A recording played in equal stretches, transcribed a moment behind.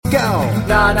Go!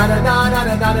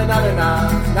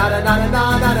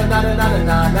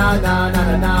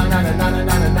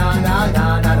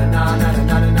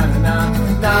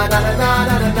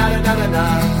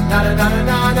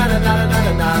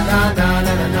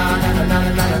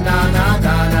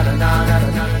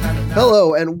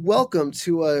 Hello and welcome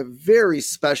to a very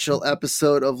special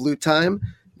episode of Loot Time.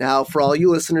 Now, for all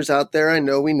you listeners out there, I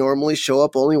know we normally show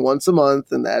up only once a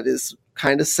month, and that is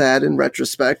kind of sad in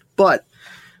retrospect, but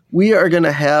we are going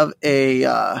to have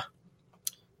a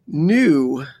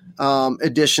new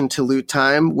addition to Loot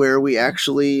Time where we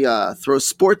actually throw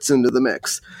sports into the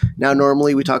mix. Now,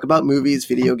 normally we talk about movies,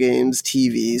 video games,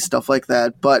 TV, stuff like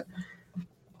that, but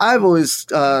I've always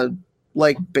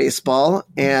liked baseball,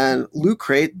 and Loot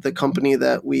Crate, the company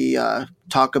that we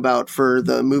talk about for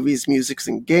the movies, musics,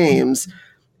 and games,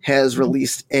 has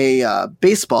released a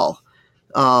baseball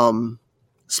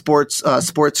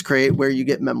sports crate where you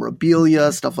get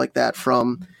memorabilia, stuff like that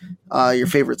from your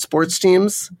favorite sports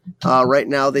teams. Right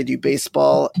now they do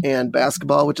baseball and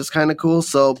basketball, which is kind of cool.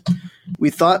 So we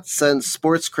thought, since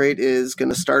Sports Crate is going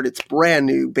to start its brand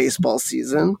new baseball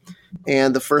season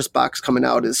and the first box coming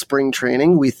out is spring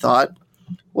training, we thought,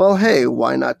 well, hey,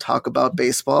 why not talk about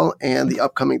baseball and the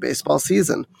upcoming baseball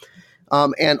season?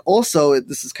 And also,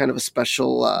 this is kind of a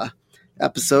special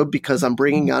episode because I'm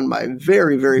bringing on my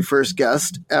very, very first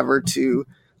guest ever to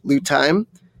Loot Time.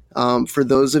 For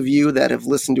those of you that have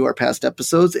listened to our past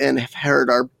episodes and have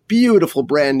heard our beautiful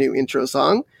brand new intro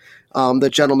song, the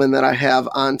gentleman that I have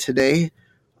on today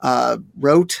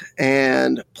wrote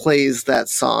and plays that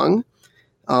song.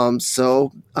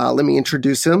 So let me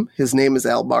introduce him. His name is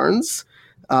Al Barnes.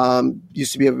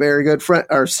 Used to be a very good friend,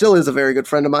 or still is a very good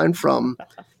friend of mine from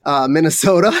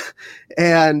Minnesota,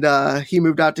 and he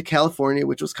moved out to California,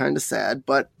 which was kind of sad,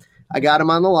 but I got him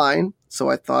on the line, so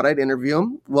I thought I'd interview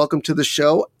him. Welcome to the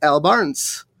show, Al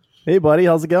Barnes. Hey, buddy.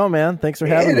 How's it going, man? Thanks for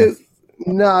having me. It is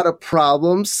not a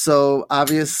problem. So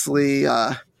obviously,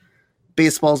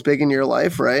 baseball's big in your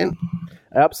life, right?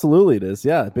 Absolutely it is.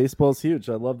 Yeah, baseball's huge.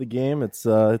 I love the game. It's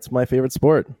my favorite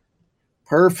sport.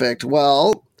 Perfect.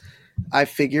 Well, I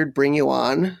figured bring you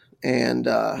on and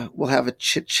we'll have a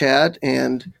chit chat.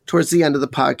 And towards the end of the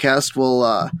podcast,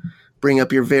 we'll bring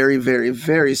up your very, very,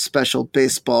 very special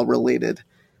baseball related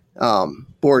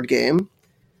board game.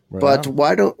 Right. But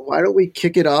why don't we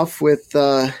kick it off with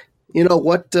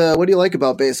what do you like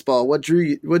about baseball? What drew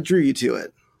you to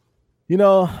it?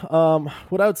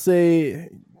 What I would say,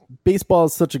 baseball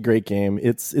is such a great game.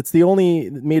 It's the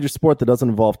only major sport that doesn't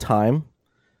involve time.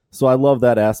 So I love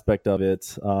that aspect of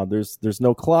it. There's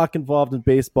no clock involved in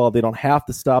baseball. They don't have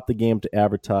to stop the game to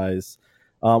advertise.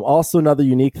 Also, another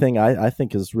unique thing I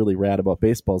think is really rad about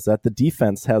baseball is that the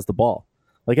defense has the ball.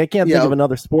 Like, I can't think of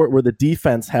another sport where the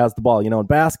defense has the ball. In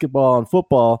basketball and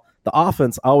football, the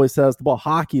offense always has the ball.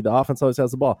 Hockey, the offense always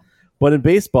has the ball. But in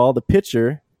baseball, the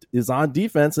pitcher is on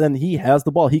defense and he has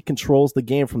the ball. He controls the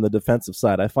game from the defensive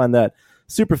side. I find that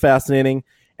super fascinating.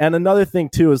 And another thing,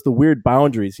 too, is the weird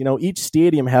boundaries. Each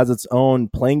stadium has its own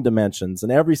playing dimensions,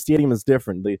 and every stadium is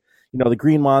different. The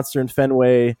Green Monster in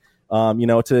Fenway,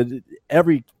 to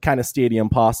every kind of stadium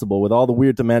possible with all the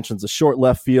weird dimensions, a short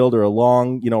left field or a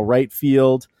long, right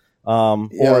field,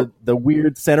 or the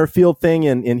weird center field thing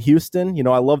in Houston.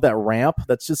 I love that ramp.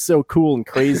 That's just so cool and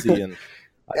crazy.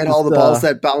 And all the balls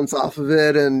that bounce off of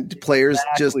it, and players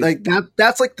just like that.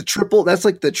 That's like the triple. That's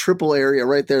like the triple area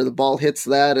right there. The ball hits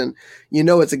that, and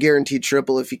it's a guaranteed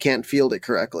triple if you can't field it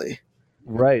correctly.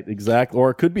 Right, exactly.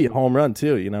 Or it could be a home run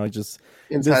too. Just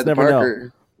inside the never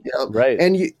Parker. Know. Yep. Right.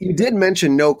 And you did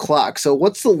mention no clock. So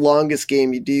what's the longest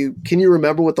game you do? Can you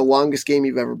remember what the longest game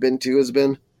you've ever been to has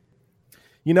been?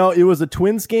 It was a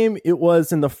Twins game. It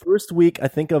was in the first week, I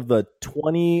think, of the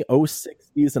 2006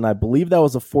 season. I believe that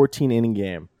was a 14-inning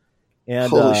game.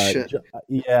 And holy shit.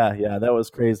 Yeah, that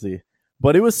was crazy.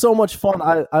 But it was so much fun.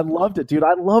 I loved it, dude.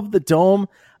 I love the dome.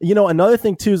 Another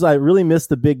thing, too, is I really missed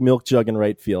the big milk jug in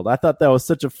right field. I thought that was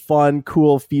such a fun,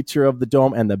 cool feature of the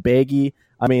dome, and the baggie.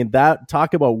 I mean,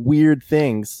 talk about weird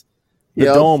things. The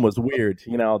dome was weird.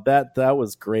 That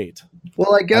was great.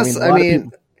 Well, I guess,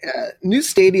 new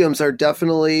stadiums are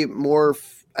definitely more,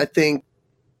 I think,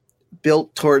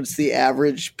 built towards the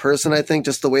average person, I think,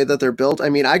 just the way that they're built. I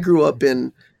mean, I grew up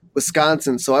in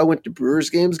Wisconsin, so I went to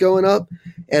Brewers games going up.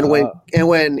 And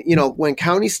when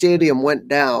County Stadium went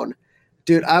down,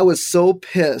 dude, I was so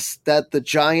pissed that the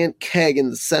giant keg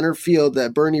in the center field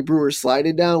that Bernie Brewer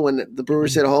slided down when the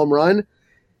Brewers hit a home run,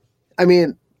 I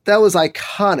mean, that was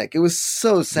iconic. It was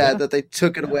so sad that they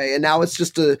took it away, and now it's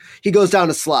just he goes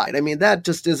down a slide. I mean, that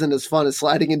just isn't as fun as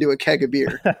sliding into a keg of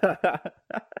beer.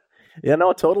 Yeah,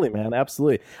 no, totally, man.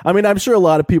 Absolutely. I mean, I'm sure a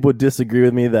lot of people would disagree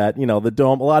with me that, the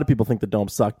Dome, a lot of people think the Dome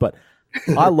sucked, but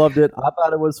I loved it. I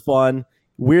thought it was fun.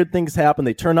 Weird things happen.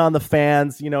 They turn on the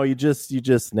fans. You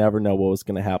just never know what was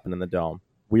going to happen in the Dome.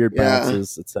 Weird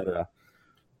bounces, etc.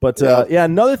 But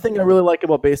another thing I really like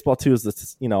about baseball too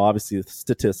is obviously the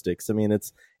statistics. I mean,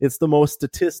 it's the most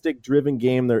statistic-driven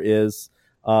game there is.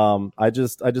 I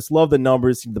just love the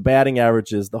numbers, the batting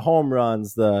averages, the home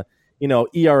runs, the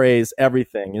ERAs,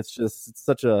 everything. It's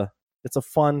a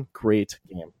fun, great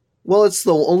game. Well, it's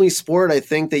the only sport I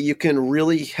think that you can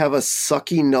really have a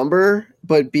sucky number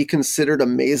but be considered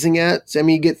amazing at. I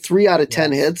mean, you get 3 out of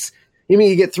 10 hits.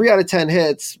 You get 3 out of 10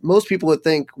 hits. Most people would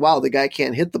think, wow, the guy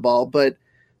can't hit the ball, but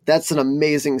that's an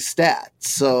amazing stat.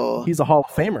 So he's a Hall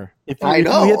of Famer. If you hit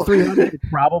 300,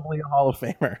 you're probably a Hall of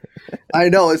Famer. I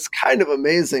know. It's kind of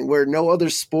amazing where no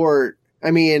other sport, I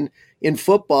mean, in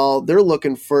football, they're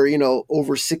looking for,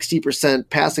 over 60%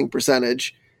 passing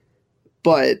percentage.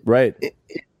 But right.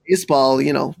 Baseball,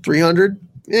 300,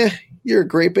 you're a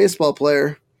great baseball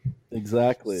player.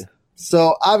 Exactly.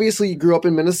 So obviously you grew up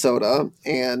in Minnesota,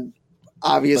 and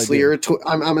obviously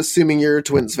I'm assuming you're a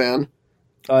Twins fan.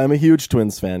 I'm a huge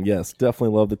Twins fan. Yes,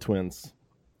 definitely love the Twins.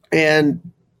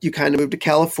 And you kind of moved to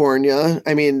California.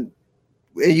 I mean,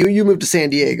 you moved to San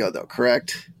Diego though,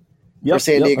 correct? Yep. Or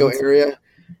San Diego area.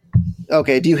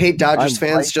 Okay. Do you hate Dodgers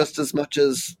fans just as much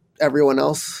as everyone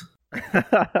else?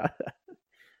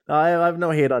 I have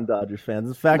no hate on Dodgers fans.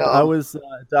 In fact, I was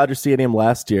at Dodger Stadium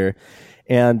last year,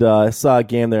 and I saw a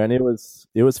game there, and it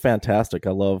was fantastic.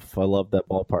 I love that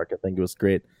ballpark. I think it was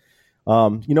great.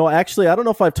 Actually, I don't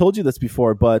know if I've told you this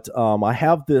before, but I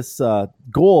have this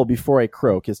goal before I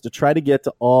croak is to try to get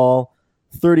to all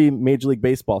 30 Major League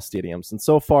Baseball stadiums, and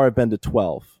so far I've been to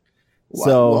 12. Wow.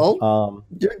 So well,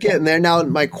 you're getting there. Now,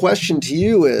 my question to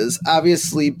you is,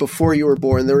 obviously, before you were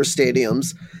born, there were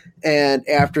stadiums. And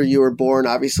after you were born,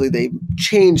 obviously they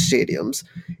changed stadiums.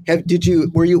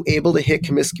 Were you able to hit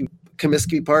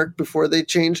Comiskey Park before they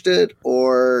changed it,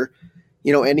 or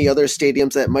any other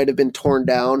stadiums that might have been torn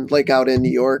down, like out in New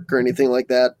York or anything like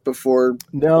that before?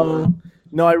 No,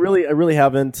 I really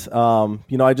haven't.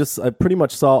 I pretty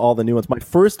much saw all the new ones. My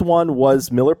first one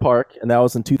was Miller Park, and that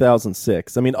was in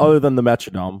 2006. I mean, other than the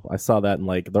Metrodome, I saw that in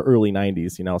like the early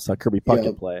 90s. Saw Kirby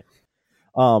Puckett play.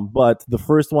 But the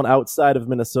first one outside of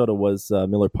Minnesota was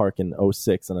Miller Park in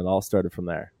 2006, and it all started from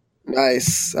there.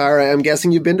 Nice. All right. I'm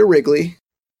guessing you've been to Wrigley.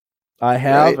 I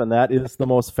have, right? And that is the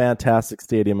most fantastic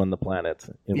stadium on the planet.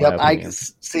 My opinion.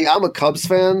 I'm a Cubs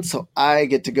fan, so I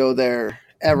get to go there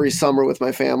every summer with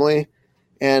my family.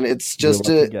 And it's just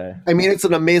it's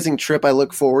an amazing trip I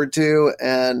look forward to.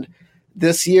 And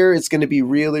this year it's going to be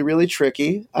really, really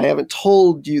tricky. I haven't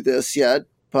told you this yet,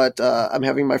 but I'm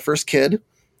having my first kid.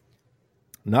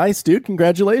 Nice, dude.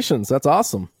 Congratulations. That's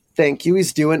awesome. Thank you.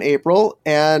 He's due in April.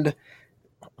 And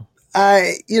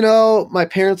my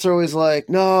parents are always like,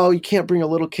 no, you can't bring a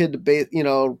little kid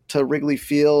to Wrigley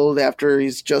Field after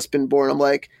he's just been born. I'm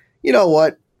like, you know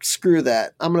what? Screw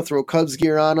that. I'm going to throw Cubs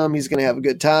gear on him. He's going to have a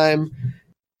good time.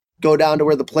 Go down to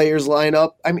where the players line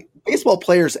up. I mean, baseball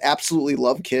players absolutely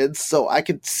love kids. So I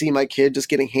could see my kid just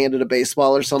getting handed a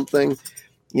baseball or something,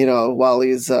 while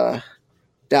he's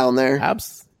down there.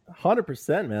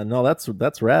 100%, man. No,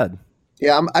 that's rad.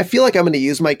 Yeah, I feel like I'm going to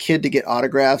use my kid to get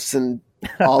autographs and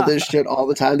all this shit all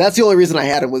the time. That's the only reason I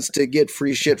had him, was to get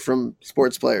free shit from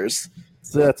sports players.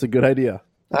 So that's a good idea.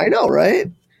 I know,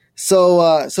 right?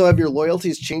 So have your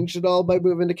loyalties changed at all by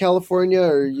moving to California?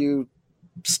 Or are you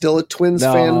still a Twins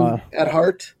fan at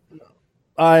heart?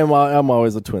 I'm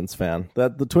always a Twins fan.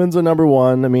 That the Twins are number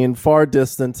one. I mean, far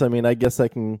distant. I mean, I guess I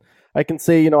can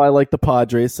say, I like the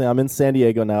Padres. I'm in San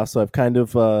Diego now, so I've kind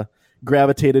of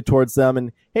gravitated towards them.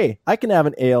 And hey, I can have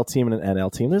an AL team and an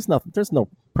NL team. There's no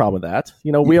problem with that.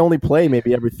 We only play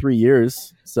maybe every 3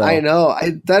 years. So I know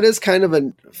that is kind of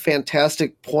a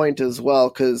fantastic point as well,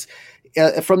 because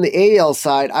from the AL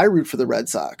side, I root for the Red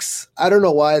Sox. I don't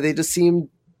know why. They just seem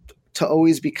to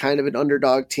always be kind of an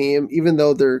underdog team, even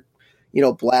though they're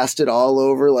blasted all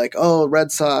over like, oh,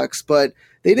 Red Sox, but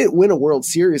they didn't win a World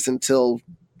Series until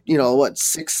 04,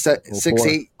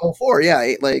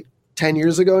 like 10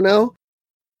 years ago now.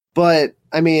 But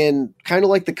I mean, kind of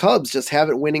like the Cubs, just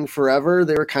haven't winning forever.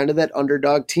 They were kind of that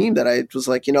underdog team that I was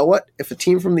like, you know what? If a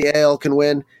team from the AL can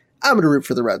win, I'm going to root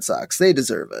for the Red Sox. They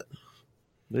deserve it.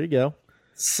 There you go.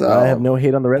 So I have no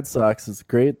hate on the Red Sox. It's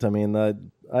great. I mean,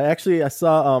 I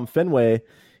saw Fenway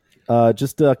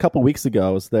just a couple weeks ago.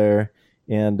 I was there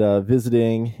and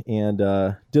visiting, and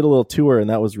did a little tour, and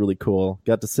that was really cool.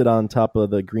 Got to sit on top of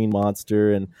the Green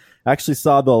Monster, and actually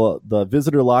saw the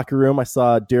visitor locker room. I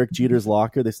saw Derek Jeter's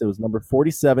locker. They said it was number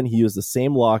 47. He used the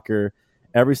same locker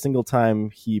every single time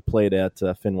he played at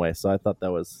Fenway. So I thought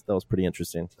that was pretty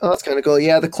interesting. Oh, that's kind of cool.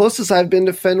 Yeah, the closest I've been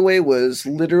to Fenway was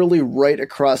literally right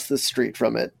across the street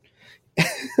from it.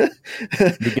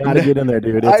 You got to get in there,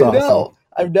 dude. It's awesome. Know.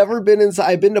 I've never been inside.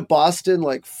 I've been to Boston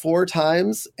like 4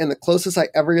 times, and the closest I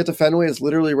ever get to Fenway is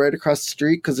literally right across the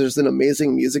street because there's an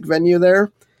amazing music venue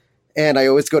there, and I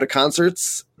always go to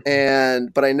concerts.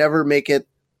 But I never make it,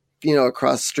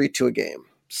 across the street to a game.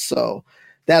 So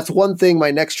that's one thing.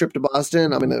 My next trip to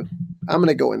Boston, I'm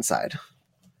gonna go inside.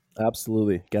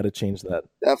 Absolutely, got to change that.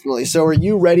 Definitely. So, are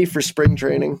you ready for spring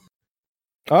training?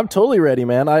 I'm totally ready,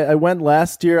 man. I went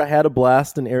last year. I had a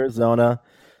blast in Arizona.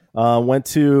 Went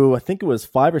to, I think it was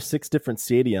 5 or 6 different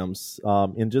stadiums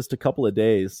in just a couple of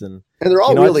days. And they're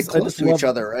all really close to each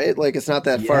other, right? Like it's not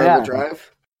that far of a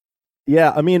drive.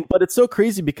 Yeah, I mean, but it's so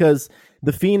crazy because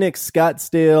the Phoenix,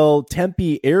 Scottsdale,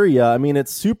 Tempe area, I mean,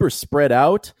 it's super spread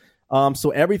out. So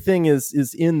everything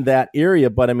is in that area,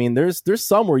 but I mean, there's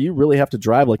some where you really have to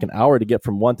drive like an hour to get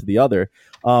from one to the other.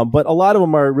 But a lot of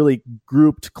them are really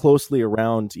grouped closely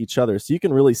around each other, so you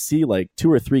can really see like 2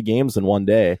 or 3 games in one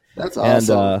day. That's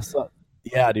awesome.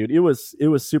 Yeah, dude, it was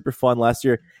super fun last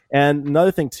year. And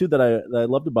another thing too that I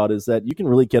loved about it is that you can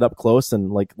really get up close.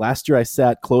 And like last year, I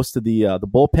sat close to the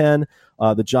bullpen,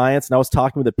 the Giants, and I was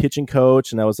talking with the pitching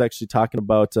coach, and I was actually talking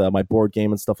about my board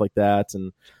game and stuff like that.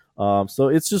 And so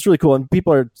it's just really cool, and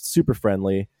people are super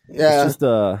friendly. Yeah, it's just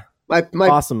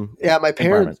awesome. Yeah, my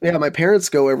parents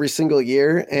go every single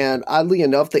year, and oddly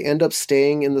enough, they end up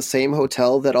staying in the same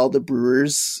hotel that all the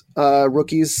Brewers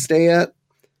rookies stay at.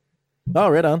 Oh,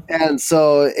 right on. And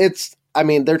so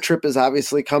their trip is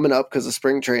obviously coming up because of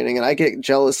spring training, and I get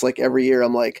jealous like every year.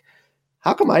 I'm like,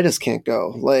 how come I just can't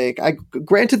go? Like,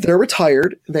 granted, they're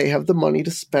retired, they have the money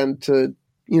to spend to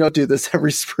do this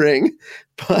every spring,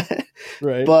 but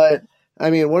right. But I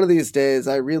mean, one of these days,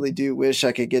 I really do wish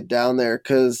I could get down there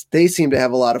because they seem to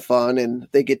have a lot of fun and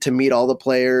they get to meet all the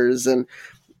players and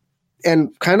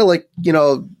kind of like,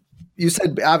 you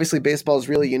said, obviously baseball is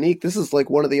really unique. This is like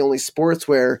one of the only sports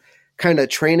where kind of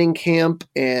training camp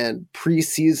and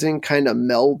preseason kind of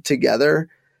meld together.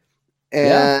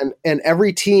 And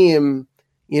every team,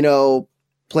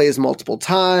 plays multiple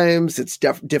times. It's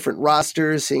different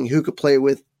rosters, seeing who could play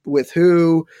with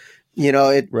who.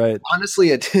 Right. Honestly,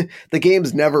 the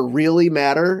games never really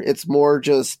matter. It's more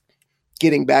just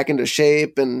getting back into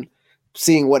shape and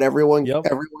seeing what everyone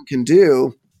can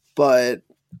do. But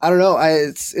I don't know.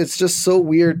 It's just so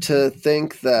weird to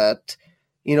think that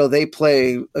they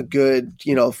play a good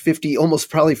 50, almost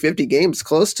probably 50 games,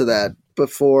 close to that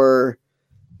before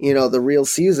the real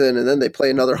season, and then they play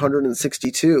another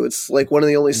 162. It's like one of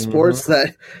the only sports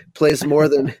that plays more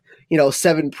than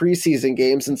 7 preseason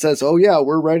games and says, "Oh yeah,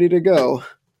 we're ready to go."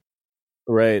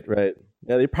 Right.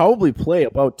 Yeah, they probably play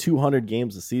about 200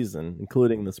 games a season,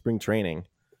 including the spring training.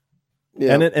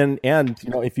 Yeah, and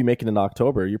if you make it in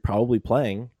October, you're probably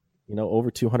playing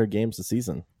over 200 games a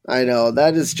season. I know,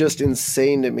 that is just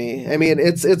insane to me. I mean,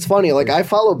 it's funny. Like I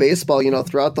follow baseball,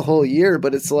 throughout the whole year,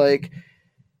 but it's like,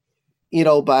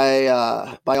 by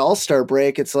All-Star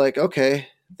break, it's like, okay,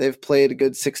 they've played a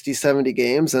good 60, 70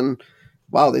 games and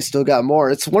wow, they still got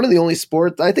more. It's one of the only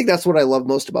sports. I think that's what I love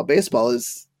most about baseball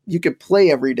is you could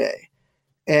play every day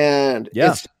and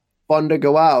it's fun to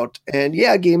go out. And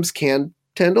yeah, games can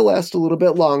tend to last a little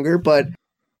bit longer, but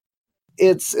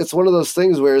it's one of those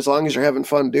things where as long as you're having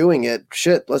fun doing it,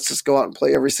 let's just go out and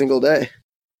play every single day.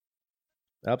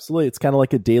 Absolutely. It's kind of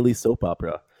like a daily soap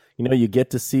opera. You get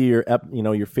to see your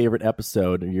favorite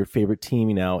episode or your favorite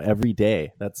team, every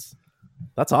day. That's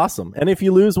awesome. And if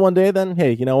you lose one day, then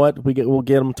hey, you know what? We'll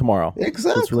get them tomorrow.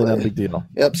 Exactly. So it's really not a big deal.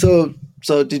 Yep.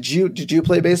 So did you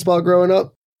play baseball growing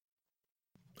up?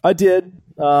 I did.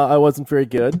 I wasn't very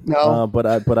good. No. But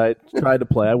I tried to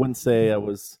play. I wouldn't say I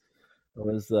was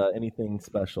anything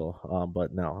special.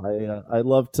 But no, I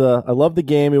loved the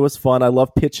game. It was fun. I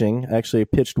loved pitching. Actually, I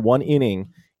pitched 1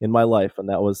 inning in my life, and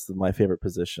that was my favorite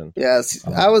position. Yes,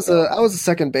 I was a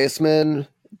second baseman,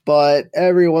 but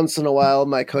every once in a while,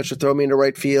 my coach would throw me into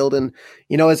right field, and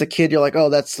as a kid, you're like, oh,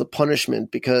 that's the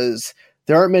punishment because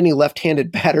there aren't many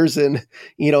left-handed batters in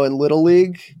Little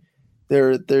League.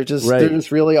 There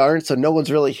just really aren't. So no one's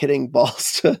really hitting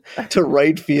balls to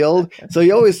right field. So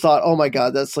you always thought, oh my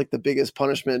God, that's like the biggest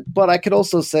punishment. But I could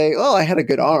also say, oh, I had a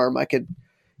good arm. I could,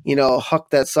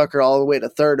 huck that sucker all the way to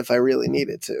third if I really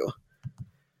needed to.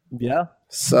 Yeah.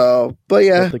 So, but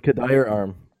yeah. The Kadir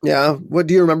arm. Yeah. What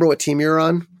do you remember what team you were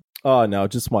on? Oh no,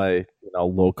 just my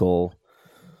local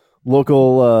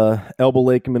Elbow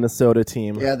Lake, Minnesota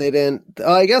team. Yeah, they didn't.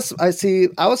 I guess I see.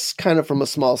 I was kind of from a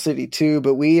small city too,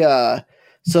 but we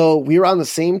were on the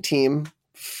same team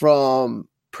from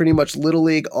pretty much Little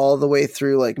League all the way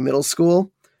through like middle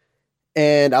school,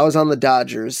 and I was on the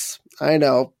Dodgers. I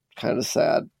know, kind of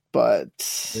sad, but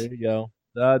there you go,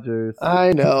 Dodgers.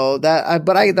 I know that.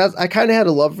 I kind of had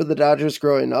a love for the Dodgers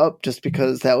growing up, just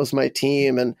because that was my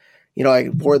team, and I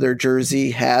wore their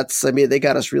jersey, hats. I mean, they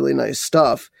got us really nice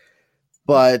stuff.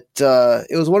 But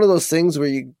it was one of those things where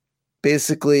you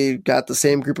basically got the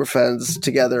same group of friends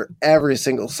together every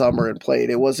single summer and played.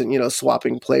 It wasn't,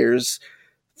 swapping players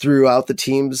throughout the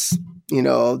teams.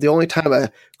 The only time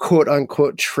a quote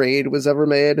unquote trade was ever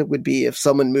made would be if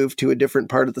someone moved to a different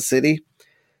part of the city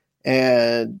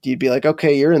and you'd be like,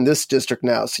 okay, you're in this district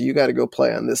now, so you got to go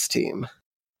play on this team.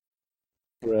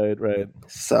 Right.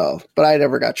 So, but I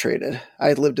never got traded.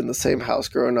 I lived in the same house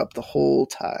growing up the whole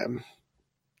time.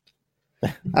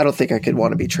 I don't think I could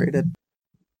want to be traded.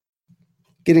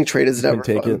 Getting traded is never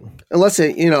fun. Unless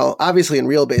obviously in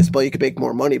real baseball you could make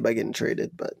more money by getting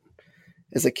traded, but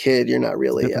as a kid you're not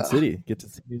really city. Get to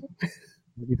see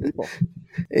people.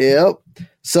 Yep.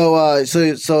 So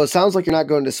it sounds like you're not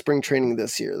going to spring training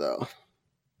this year though.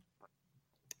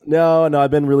 No, I've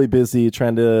been really busy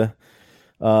trying to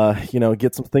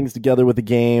get some things together with the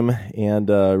game and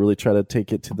really try to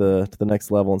take it to the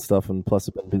next level and stuff. And plus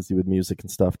I've been busy with music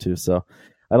and stuff too. So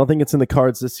I don't think it's in the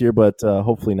cards this year, but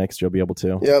hopefully next year I'll be able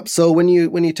to. Yep. So when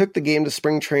you took the game to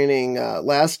spring training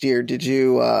last year, did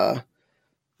you,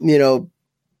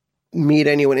 meet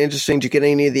anyone interesting? Did you get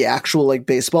any of the actual like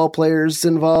baseball players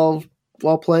involved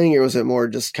while playing, or was it more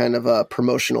just kind of a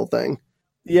promotional thing?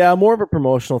 Yeah, more of a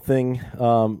promotional thing.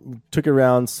 Took it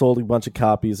around, sold a bunch of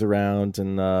copies around,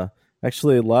 and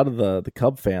actually a lot of the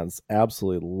Cub fans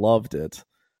absolutely loved it.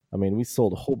 I mean, we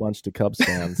sold a whole bunch to Cubs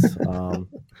fans, and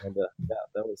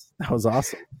that was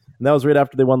awesome. And that was right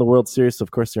after they won the World Series, so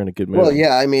of course they're in a good mood. Well,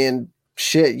 yeah, I mean,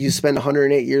 shit, you spend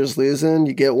 108 years losing,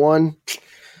 you get one,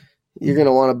 you're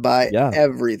gonna want to buy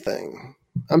everything.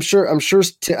 I'm sure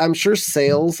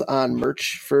sales on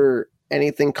merch for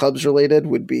anything Cubs related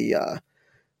would be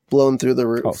blown through the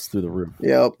roof. Oh, through the roof.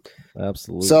 Yep.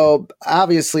 Absolutely. So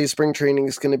obviously spring training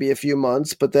is going to be a few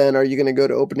months, but then are you going to go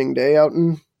to opening day out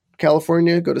in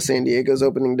California? Go to San Diego's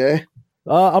opening day?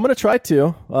 I'm going to try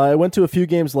to. I went to a few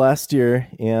games last year,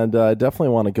 and I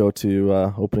definitely want to go to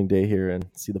opening day here and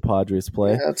see the Padres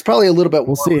play. Yeah, it's probably a little bit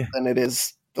warmer than it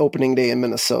is opening day in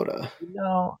Minnesota.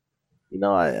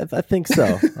 I think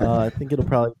so. I think it'll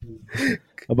probably be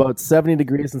about 70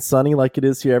 degrees and sunny like it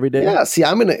is here every day. Yeah, see,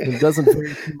 it doesn't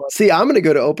vary too much. See, I'm gonna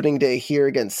go to opening day here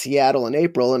against Seattle in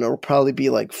April, and it'll probably be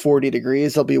like 40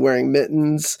 degrees. I'll be wearing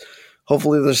mittens.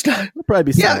 Hopefully, there's not. It'll probably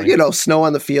be sunny. Snow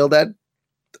on the field.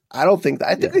 I think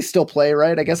they still play,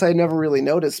 right? I guess I never really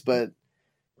noticed, but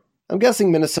I'm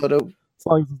guessing Minnesota. As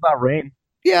long as it's not rain.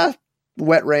 Yeah,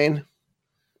 wet rain.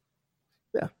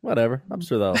 Yeah, whatever. I'm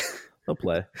sure they'll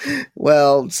play.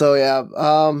 Well, so yeah,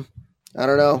 I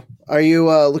don't know. Are you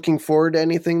looking forward to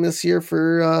anything this year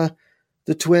for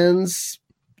the Twins?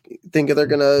 Think they're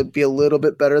going to be a little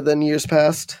bit better than years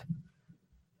past?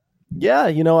 Yeah,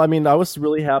 I was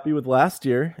really happy with last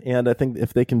year, and I think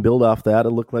if they can build off that,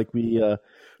 it looked like we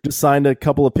just signed a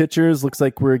couple of pitchers. Looks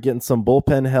like we're getting some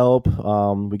bullpen help.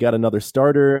 We got another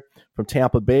starter from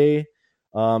Tampa Bay,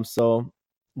 so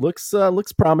looks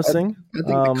promising. I think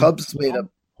the Cubs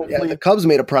the Cubs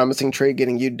made a promising trade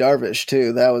getting Yu Darvish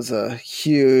too. That was a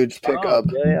huge pickup.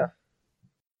 Yeah.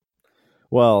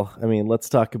 Well, let's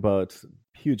talk about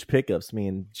huge pickups.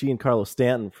 Giancarlo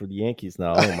Stanton for the Yankees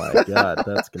now. Oh my God,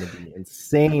 that's going to be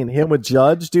insane. Him with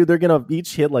Judge, dude, they're going to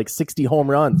each hit like 60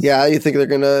 home runs. Yeah, you think they're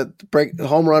going to break the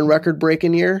home run record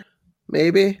breaking year?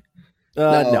 Maybe.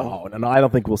 No, I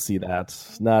don't think we'll see that.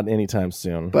 Not anytime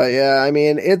soon. But yeah,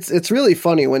 it's really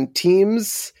funny when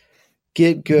teams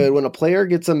get good, when a player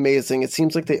gets amazing, it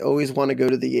seems like they always want to go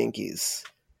to the Yankees.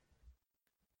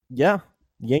 Yeah,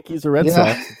 Yankees or Red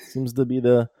Sox. It seems to be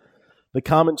the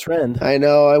common trend. I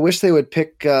know. I wish they would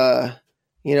pick a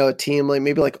team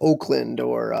like Oakland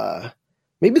or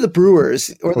maybe the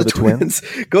Brewers or the Twins.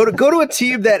 Go to a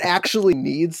team that actually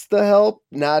needs the help,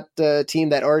 not a team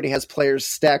that already has players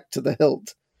stacked to the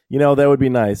hilt. That would be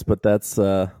nice, but that's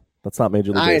not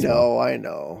Major League Baseball. I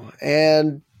know.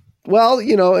 And well,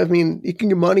 you can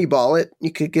moneyball it.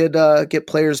 You could get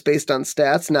players based on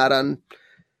stats, not on,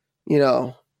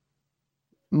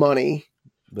 money.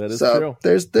 That is true.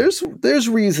 There's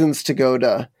reasons to go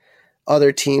to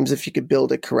other teams if you could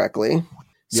build it correctly.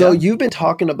 So you've been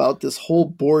talking about this whole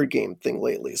board game thing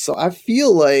lately. So I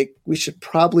feel like we should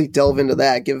probably delve into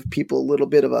that, give people a little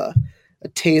bit of a a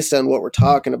taste on what we're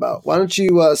talking about. Why don't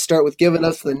you start with giving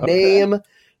us the name,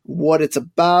 what it's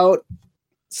about,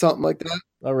 something like that?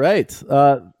 All right.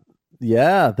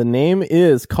 The name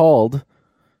is called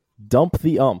Dump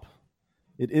the Ump.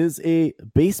 It is a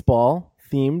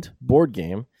baseball-themed board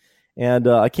game, and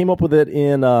I came up with it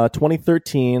in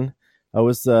 2013. I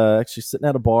was actually sitting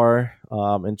at a bar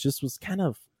and just was kind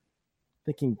of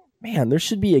thinking, man, there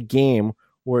should be a game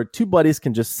where two buddies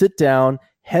can just sit down,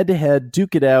 head-to-head,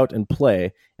 duke it out, and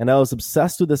play. And I was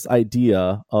obsessed with this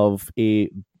idea of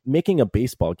making a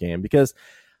baseball game because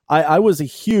I was a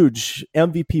huge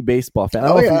MVP baseball fan. I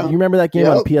don't know if you remember that game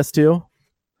on PS2?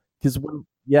 Because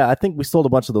I think we sold a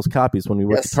bunch of those copies when we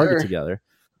worked at Target together.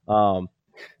 I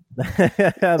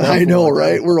know,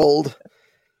 right? We're old.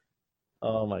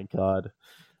 Oh my God.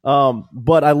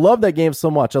 But I love that game so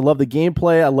much. I love the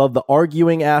gameplay. I love the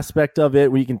arguing aspect of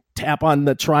it, where you can tap on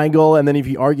the triangle, and then if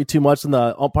you argue too much, then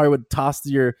the umpire would toss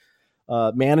your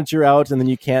manager out, and then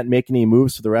you can't make any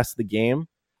moves for the rest of the game.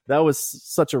 That was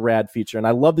such a rad feature, and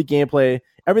I love the gameplay.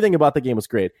 Everything about the game was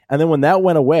great. And then when that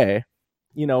went away,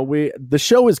 the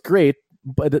show is great,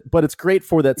 but it's great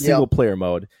for that single player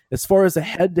mode. As far as a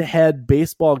head-to-head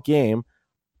baseball game,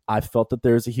 I felt that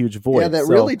there's a huge void. Yeah, that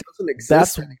really doesn't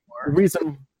exist anymore. The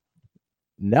reason.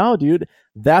 No, dude.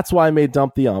 That's why I made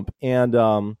Dump the Ump, and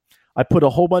I put a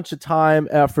whole bunch of time,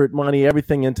 effort, money,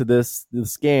 everything into this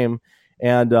game,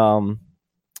 and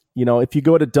if you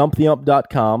go to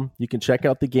dumptheump.com, you can check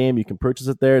out the game. You can purchase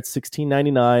it there. It's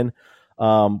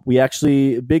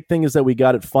 $16.99. Big thing is that we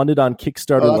got it funded on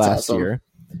Kickstarter last year.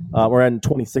 Or in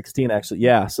 2016, actually.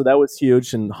 Yeah, so that was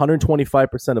huge, and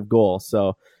 125% of goal.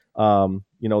 So,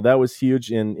 that was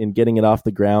huge in getting it off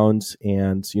the ground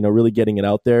and, really getting it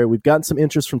out there. We've gotten some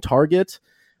interest from Target.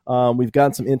 We've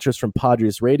gotten some interest from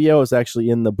Padres Radio. I was actually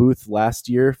in the booth last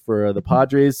year for the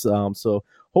Padres. So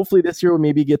hopefully this year we'll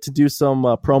maybe get to do some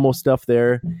promo stuff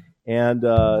there and,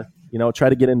 try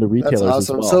to get into retailers. That's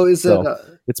awesome. As well. So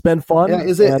it's been fun. Yeah.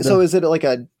 Is it like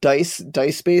a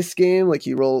dice-based game? Like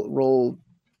you roll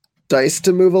dice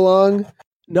to move along?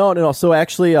 No. So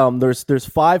actually, there's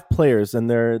 5 players, and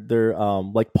they're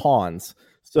like pawns.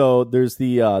 So there's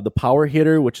the power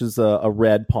hitter, which is a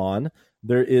red pawn.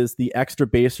 There is the extra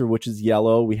baser, which is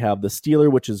yellow. We have the stealer,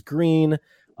 which is green.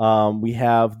 We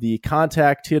have the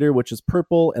contact hitter, which is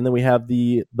purple, and then we have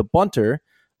the bunter,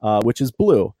 which is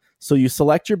blue. So you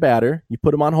select your batter, you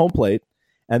put him on home plate,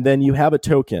 and then you have a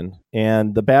token.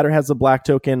 And the batter has a black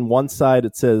token. One side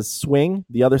it says swing,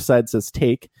 the other side says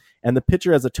take. And the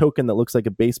pitcher has a token that looks like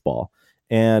a baseball.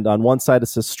 And on one side it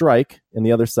says strike, and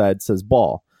the other side says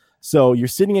ball. So you're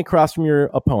sitting across from your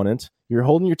opponent. You're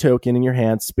holding your token in your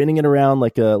hand, spinning it around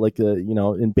like a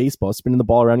in baseball, spinning the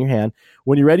ball around your hand.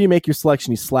 When you're ready to make your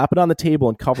selection, you slap it on the table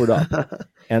and cover it up.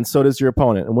 And so does your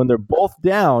opponent. And when they're both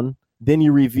down, then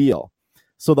you reveal.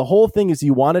 So the whole thing is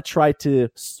you want to try to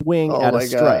swing at a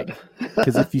strike.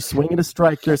 Because if you swing at a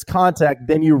strike, there's contact,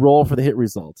 then you roll for the hit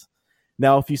result.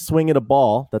 Now, if you swing at a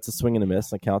ball, that's a swing and a miss.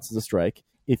 That counts as a strike.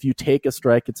 If you take a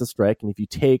strike, it's a strike. And if you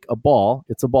take a ball,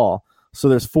 it's a ball. So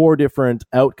there's 4 different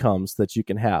outcomes that you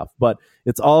can have. But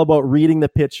it's all about reading the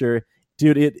pitcher.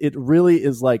 Dude, it really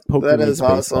is like poker meets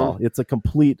baseball. It's a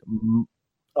complete...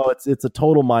 it's a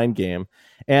total mind game.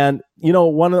 And,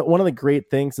 one of the great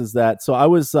things is that...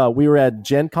 So we were at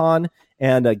Gen Con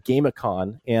and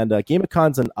Gamicon. And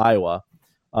Gamicon's in Iowa.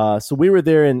 So we were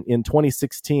there in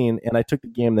 2016, and I took the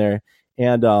game there.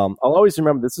 And I'll always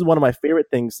remember, this is one of my favorite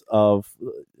things of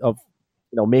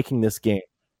making this game,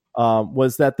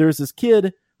 was that there's this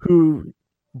kid who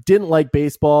didn't like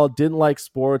baseball, didn't like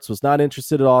sports, was not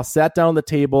interested at all, sat down at the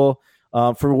table.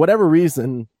 For whatever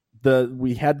reason,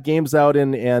 we had games out,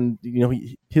 and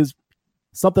his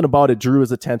something about it drew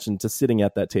his attention to sitting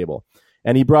at that table.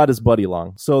 And he brought his buddy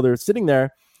along. So they're sitting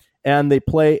there, and they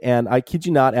play, and I kid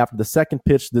you not, after the second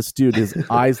pitch, this dude, his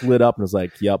eyes lit up and was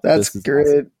like, yep, that's this is great.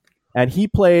 Awesome. And he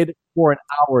played for an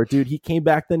hour, dude. He came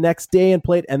back the next day and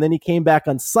played, and then he came back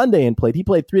on Sunday and played. He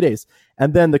played 3 days.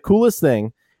 And then the coolest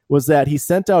thing was that he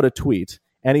sent out a tweet,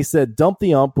 and he said, Dump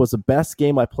the Ump was the best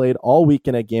game I played all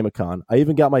weekend at Gamicon. I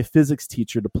even got my physics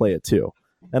teacher to play it too.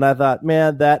 And I thought,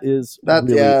 man, that is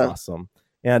really awesome.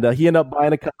 And he ended up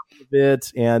buying a copy of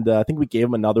it, and I think we gave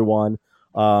him another one.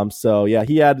 So yeah,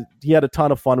 he had a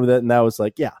ton of fun with it, and that was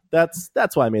like, yeah, that's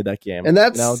why I made that game. And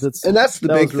that's the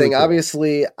big thing. Really cool.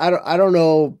 Obviously, I don't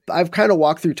know. I've kind of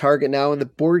walked through Target now, and the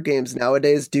board games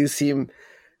nowadays do seem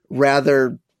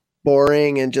rather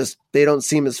boring, and just they don't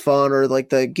seem as fun, or like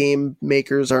the game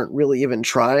makers aren't really even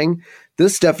trying.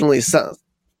 This definitely sounds.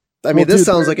 This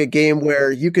sounds like a game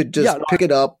where you could just pick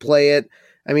it up, play it.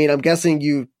 I mean, I'm guessing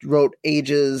you wrote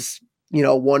Ages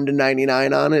 1 to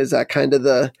 99 on it. Is that kind of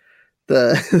the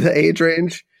the age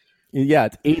range? Yeah,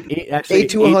 it's actually 8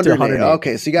 to 108.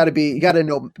 Okay, so you have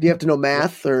to know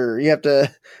math, or you have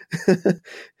to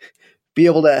be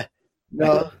able to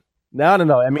no.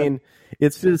 No. I mean,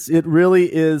 it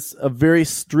really is a very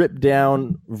stripped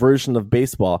down version of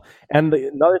baseball. And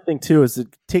another thing too is it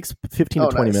takes 15 to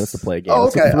 20 minutes to play a game. Oh,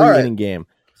 okay. It's a 3-inning game.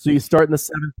 So you start in the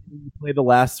 7th, you play the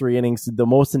last 3 innings, the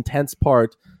most intense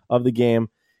part of the game.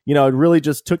 It really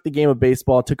just took the game of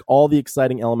baseball, took all the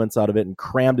exciting elements out of it, and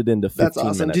crammed it into 15 That's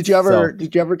awesome. minutes. Did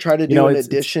you ever try to do an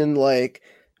addition, like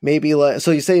maybe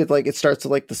so you say it starts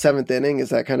at the 7th inning? Is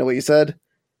that kind of what you said?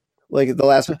 Like the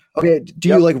last one? Okay. Do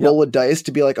you roll a dice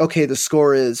to be like, okay, the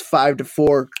score is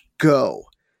 5-4, go,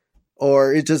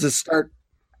 or does it start?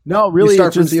 No, really, you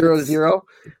start from 0 to 0.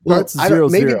 Well,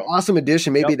 maybe 0-0. An awesome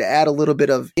addition, maybe to add a little bit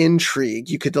of intrigue.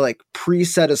 You could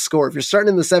preset a score. If you're starting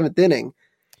in the 7th inning,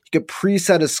 you could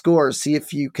preset a score, see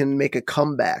if you can make a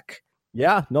comeback.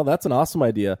 Yeah, no, that's an awesome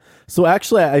idea. So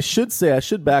actually, I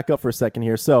should back up for a second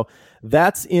here. So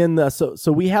that's in the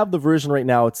so we have the version right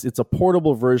now. It's a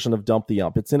portable version of Dump the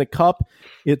Ump. It's in a cup.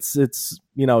 It's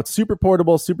super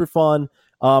portable, super fun.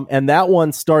 And that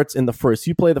one starts in the first.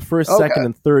 You play the first, second,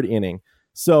 and third inning.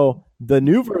 So the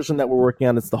new version that we're working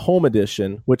on, it's the home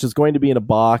edition, which is going to be in a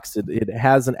box. It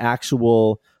has an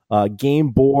actual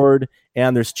game board,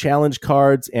 and there's challenge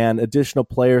cards and additional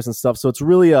players and stuff. So it's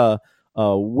really a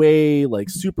way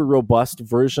super robust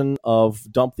version of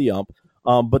Dump the Ump.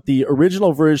 But the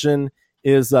original version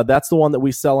is that's the one that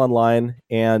we sell online,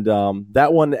 and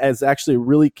that one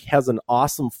really has an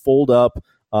awesome fold up,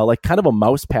 kind of a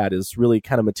mouse pad is really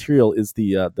kind of material is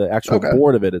the actual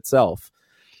board of it itself.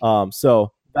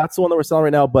 So that's the one that we're selling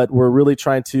right now, but we're really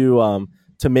trying to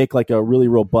make a really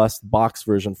robust box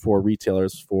version for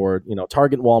retailers for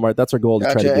Target, Walmart. That's our goal to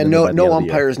try to get. And no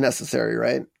umpire is necessary,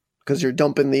 right? Because you're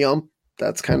dumping the ump.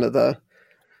 That's kind of the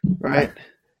right.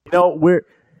 We're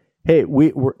very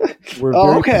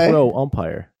pro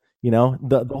umpire.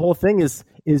 The whole thing is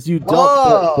you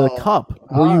dump the cup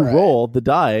where you roll the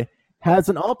die has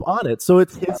an ump on it, so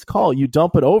it's his call. You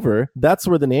dump it over. That's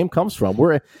where the name comes from.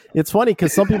 It's funny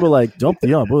because some people are like dump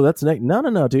the ump. Oh, that's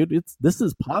no, dude. This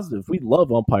is positive. We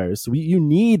love umpires. You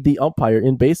need the umpire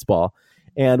in baseball,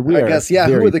 and we. I guess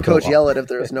who would the coach yell at if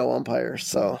there was no umpire?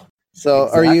 So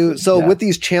exactly. Are you with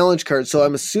these challenge cards? So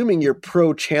I'm assuming you're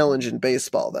pro challenge in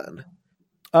baseball then.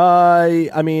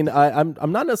 I mean,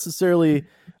 I'm not necessarily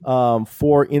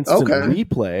for instant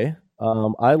replay.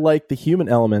 I like the human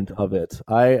element of it.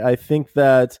 I think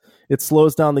that it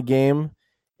slows down the game,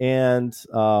 and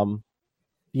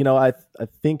I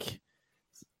think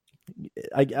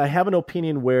I have an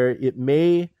opinion where it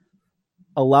may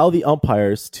allow the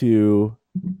umpires to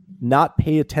not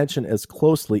pay attention as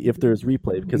closely if there's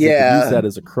replay, because they can use that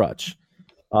as a crutch.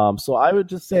 So I would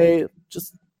just say,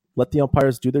 just let the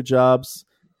umpires do their jobs.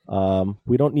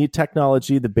 We don't need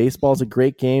technology. The baseball is a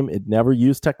great game. It never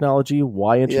used technology.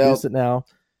 Why introduce it now?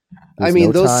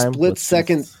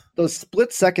 Those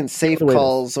split second safe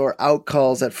calls or out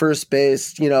calls at first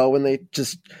base, when they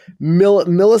just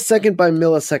millisecond by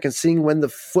millisecond, seeing when the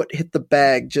foot hit the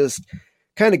bag, just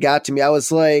kind of got to me. I was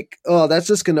like, oh, that's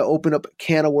just going to open up a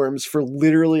can of worms for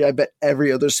literally, I bet, every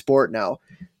other sport now.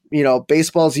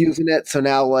 Baseball's using it. So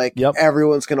now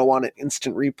everyone's going to want an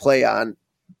instant replay on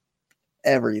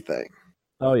everything.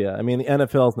 Oh yeah, I mean the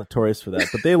NFL is notorious for that,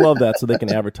 but they love that so they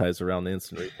can advertise around the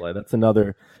instant replay. That's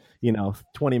another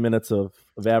 20 minutes of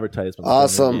advertisement.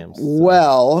 Awesome. Games, so.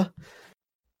 Well,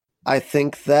 I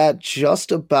think that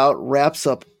just about wraps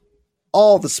up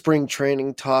all the spring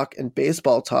training talk and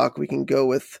baseball talk we can go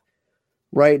with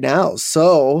right now.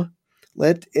 So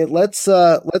let's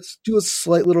do a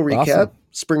slight little recap. Awesome.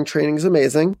 Spring training is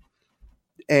amazing,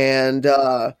 and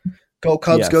go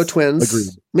Cubs, go Twins. Agreed.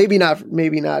 Maybe not,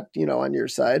 on your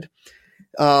side.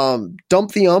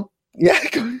 Dump the ump. Yeah.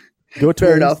 Go Twins.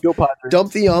 Fair enough. Go Padres.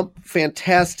 Dump the ump.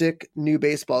 Fantastic new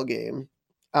baseball game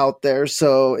out there.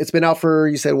 So it's been out for,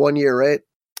 you said 1 year, right?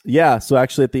 Yeah. So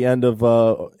actually at the end of,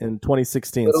 in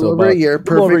 2016. So over a year.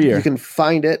 Perfect. You can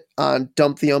find it on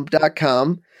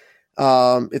dumptheump.com.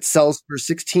 It sells for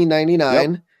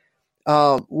 $16.99. Yep.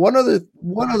 One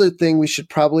other thing we should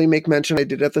probably make mention, I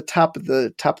did at the top of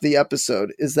the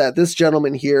episode, is that this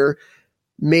gentleman here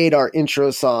made our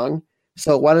intro song.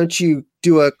 So why don't you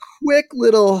do a quick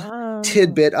little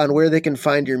tidbit on where they can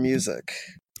find your music?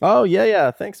 Oh yeah.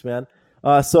 Thanks, man.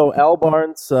 So Al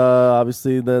Barnes,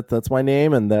 obviously that's my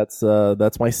name, and that's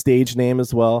my stage name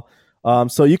as well.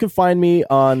 So you can find me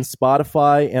on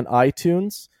Spotify and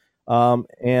iTunes,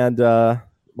 and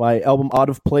my album Out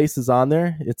of Place is on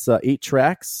there. It's 8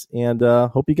 tracks, and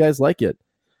hope you guys like it.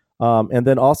 And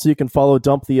then also you can follow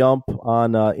Dump the Ump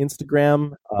on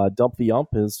Instagram. Dump the Ump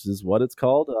is what it's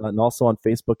called, and also on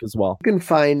Facebook as well. You can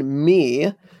find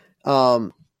me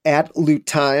at Loot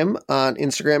Time on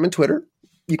Instagram and Twitter.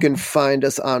 You can find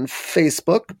us on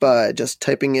Facebook by just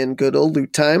typing in good old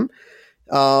Loot Time.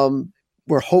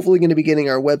 We're hopefully going to be getting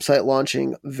our website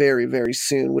launching very, very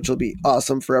soon, which will be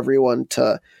awesome for everyone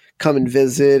to come and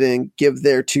visit and give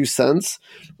their 2 cents.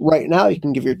 Right now, you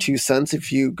can give your 2 cents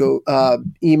if you go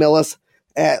email us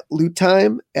at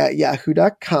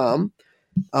loottime@yahoo.com.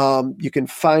 You can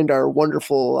find our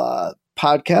wonderful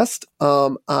podcast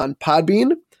on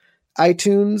Podbean,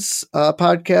 iTunes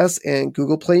podcast, and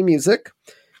Google Play Music.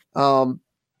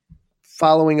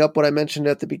 Following up what I mentioned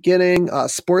at the beginning,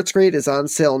 SportsGrade is on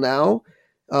sale now.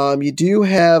 You do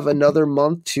have another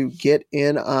month to get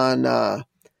in on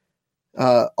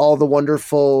all the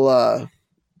wonderful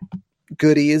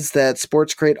goodies that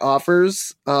SportsGrade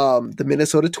offers. The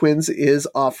Minnesota Twins is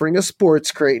offering a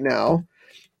Sports Crate now.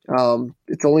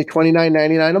 It's only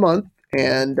 $29.99 a month,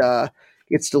 and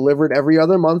it's delivered every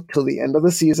other month till the end of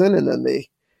the season, and then they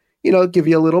give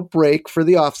you a little break for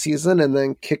the off season and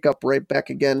then kick up right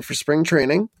back again for spring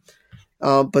training.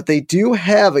 But they do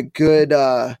have a good,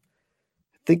 I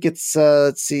think it's,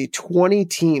 20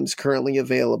 teams currently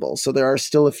available. So there are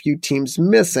still a few teams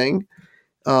missing,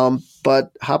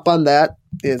 but hop on that.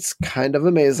 It's kind of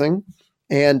amazing.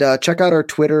 And check out our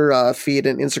Twitter feed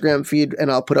and Instagram feed,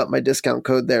 and I'll put up my discount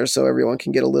code there so everyone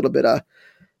can get a little bit of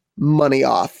money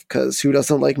off, because who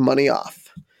doesn't like money off?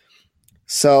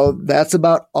 So that's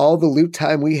about all the Loot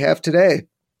Time we have today.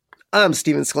 I'm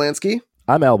Steven Sklansky.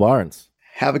 I'm Al Barnes.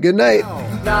 Have a good night.